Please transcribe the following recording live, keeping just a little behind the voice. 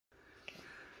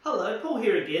Hello, Paul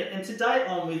here again, and today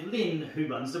I'm with Lynn, who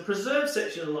runs the preserve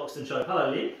section of the Loxton show.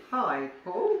 Hello, Lynn. Hi,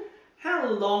 Paul. How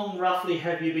long, roughly,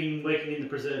 have you been working in the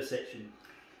preserve section?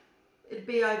 It'd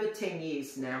be over 10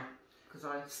 years now, because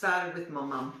I started with my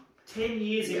mum. 10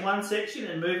 years in one section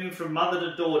and moving from mother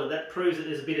to daughter. That proves that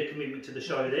there's a bit of commitment to the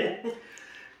show there.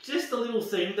 Just a little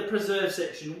thing, the preserve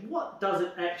section, what does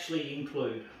it actually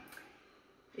include?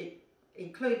 It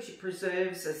includes your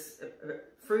preserves as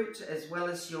fruit, as well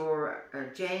as your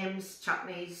jams,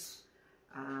 chutneys,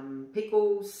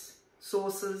 pickles,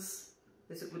 sauces.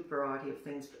 There's a good variety of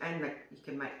things, and you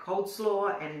can make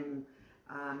coleslaw and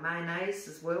mayonnaise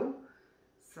as well.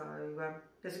 So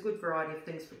there's a good variety of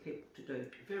things for people to do.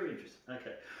 Very interesting.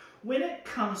 Okay. When it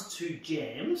comes to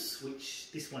jams,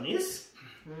 which this one is,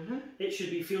 it should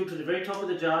be filled to the very top of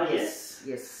the jar, yes?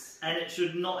 Yes. And it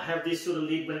should not have this sort of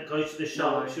lid when it goes to the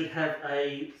show. No. It should have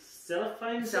a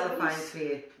cellophane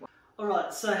Clear.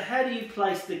 Alright, so how do you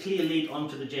place the clear lid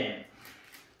onto the jam?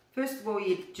 First of all,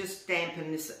 you just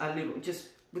dampen this a little, just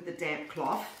with the damp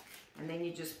cloth, and then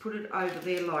you just put it over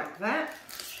there like that,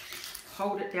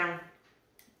 hold it down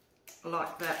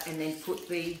like that, and then put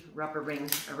the rubber ring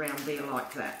around there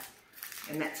like that.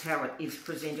 And that's how it is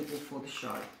presentable for the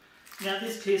show. Now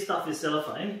this clear stuff is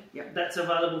cellophane. Yep. That's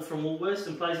available from Woolworths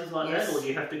and places like that, or do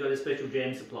you have to go to special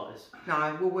jam suppliers? No,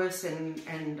 Woolworths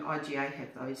and IGA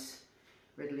have those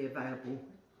readily available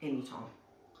anytime.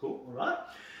 Cool, alright.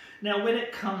 Now when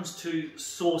it comes to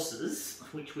sauces,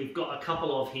 which we've got a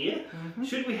couple of here,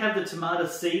 should we have the tomato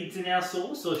seeds in our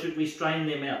sauce or should we strain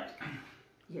them out?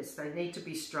 Yes, they need to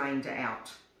be strained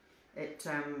out. It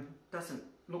doesn't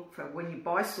look, when you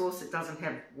buy sauce, it doesn't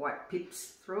have white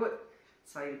pips through it.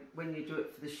 So when you do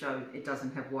it for the show, it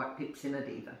doesn't have white pips in it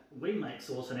either. We make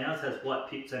sauce and ours has white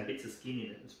pips and bits of skin in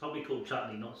it. It's probably called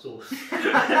chutney, not sauce.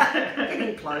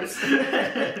 Getting close.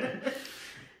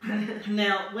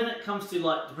 Now, when it comes to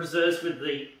like the preserves with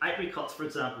the apricots, for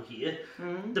example, here,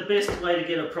 the best way to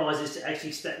get a prize is to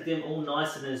actually stack them all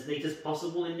nice and as neat as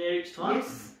possible in there each time.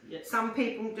 Yes. Yep. Some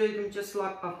people do them just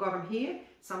like I've got them here.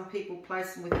 Some people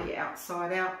place them with the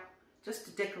outside out, just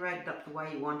to decorate it up the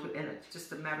way you want it, and it's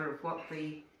just a matter of what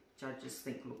the judges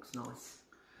think looks nice.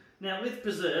 Now, with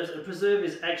preserves, a preserve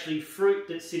is actually fruit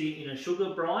that's sitting in a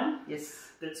sugar brine. Yes.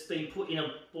 That's been put in a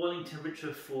boiling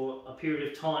temperature for a period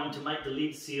of time to make the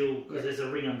lid seal, because there's a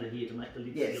ring under here to make the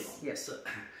lid seal on. Yes. So,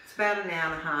 it's about an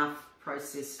hour and a half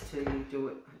process to do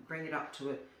it. Bring it up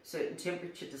to a certain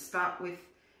temperature to start with,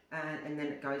 and then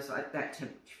it goes at that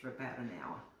temperature for about an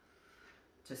hour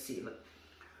to seal it.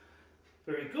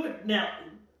 Very good. Now,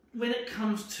 when it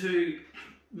comes to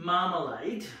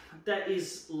marmalade, that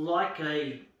is like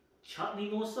a chutney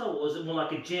more so, or is it more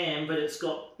like a jam, but it's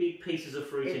got big pieces of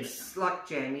fruit in it? It's like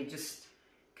jam. You just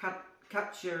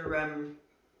cut your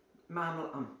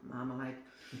marmalade,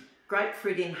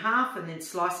 grapefruit in half, and then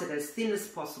slice it as thin as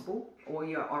possible, or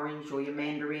your orange or your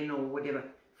mandarin or whatever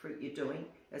fruit you're doing,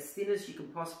 as thin as you can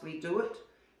possibly do it,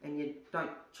 and you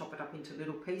don't chop it up into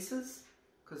little pieces,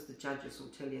 because the judges will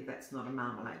tell you that's not a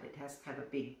marmalade. It has to have a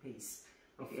big piece.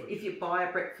 If you buy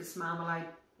a breakfast marmalade,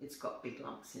 it's got big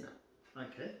lumps in it.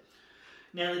 Okay.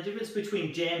 Now the difference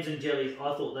between jams and jellies,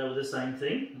 I thought they were the same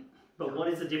thing, but what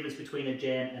is the difference between a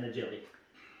jam and a jelly?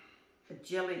 A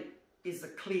jelly is a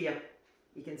clear,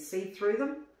 you can see through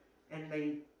them, and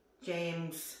the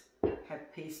jams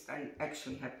they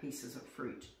actually have pieces of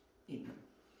fruit in them.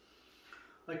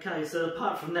 Okay, so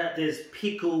apart from that, there's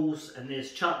pickles and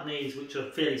there's chutneys, which are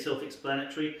fairly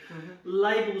self-explanatory.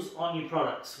 Labels on your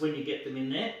products when you get them in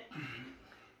there.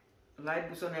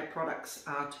 Labels on our products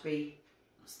are to be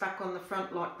stuck on the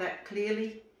front like that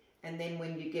clearly, and then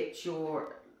when you get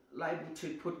your label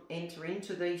to enter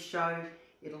into the show,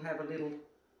 it'll have a little,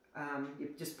 you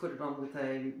just put it on with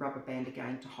a rubber band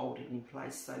again to hold it in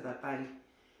place, so that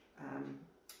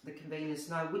the conveners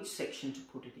know which section to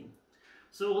put it in.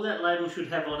 So all that label should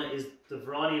have on it is the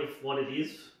variety of what it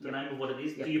is, the name of what it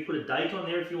is. Do you put a date on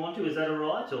there if you want to? Is that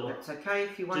alright? Or that's okay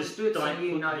if you want to do it, so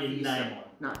you know your name on.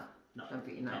 No, don't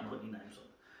put your name on. Put your names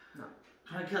on.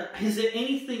 No. Okay, is there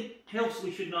anything else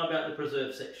we should know about the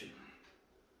preserve section?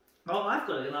 Oh, I've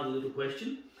got another little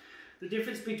question. The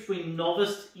difference between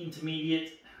novice,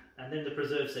 intermediate, and then the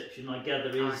preserve section, I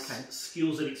gather, is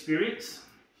skills and experience?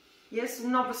 Yes,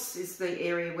 novice is the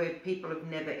area where people have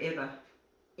never ever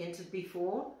entered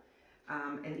before,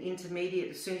 and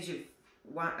intermediate, as soon as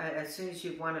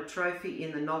you've won a trophy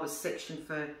in the novice section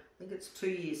for, I think it's 2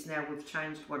 years now, we've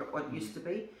changed what it used to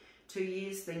be. 2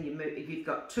 years, then you move, if you've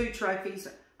got 2 trophies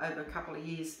over a couple of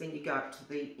years, then you go up to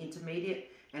the intermediate,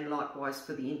 and likewise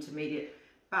for the intermediate.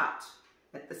 But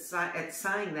at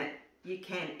saying that, you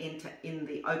can enter in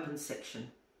the open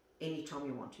section anytime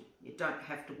you want to. You don't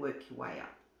have to work your way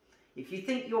up. If you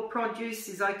think your produce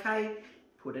is okay,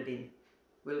 put it in.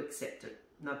 We'll accept it.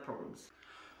 No problems.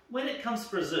 When it comes to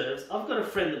preserves, I've got a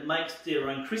friend that makes their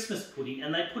own Christmas pudding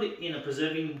and they put it in a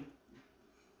preserving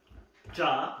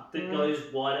jar that goes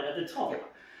wider at the top.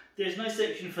 Yep. There's no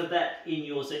section for that in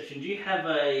your section. Do you have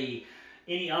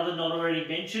any other not already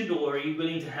mentioned, or are you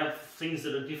willing to have things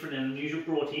that are different and unusual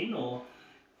brought in, or?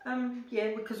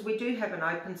 Yeah, because we do have an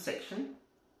open section.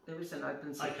 There is an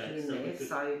open section in there,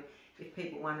 so if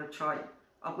people want to try,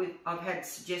 I've had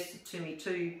suggested to me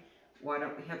too, why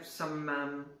don't we have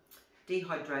some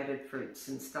dehydrated fruits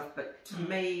and stuff, but to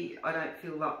me, I don't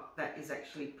feel like that is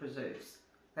actually preserves.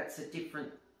 That's a different,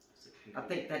 I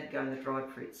think that'd go in the dried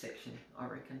fruit section, I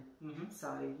reckon.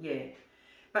 So, yeah.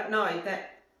 But no, I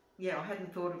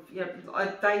hadn't thought of,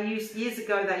 years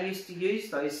ago they used to use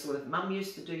those sort of, Mum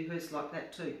used to do hers like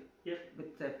that too. Yep.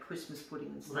 With the Christmas pudding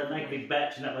and stuff. Well, they make a big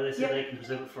batch and that way they say they can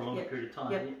preserve it for a longer period of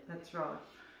time. Yep, that's right.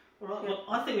 All right, well,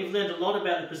 I think we've learned a lot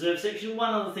about the preserve section.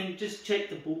 One other thing, just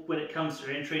check the book when it comes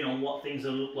to entering on what things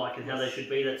will look like and how they should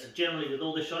be. That's generally with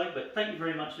all the show, but thank you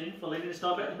very much, Lynn, for letting us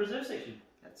know about the preserve section.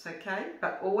 That's okay,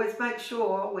 but always make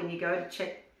sure when you go to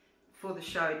check for the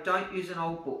show, don't use an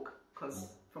old book, because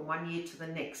from one year to the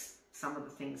next, some of the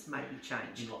things may be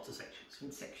changed. In lots of sections.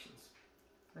 In sections.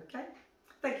 Okay?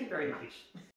 Thank you very much.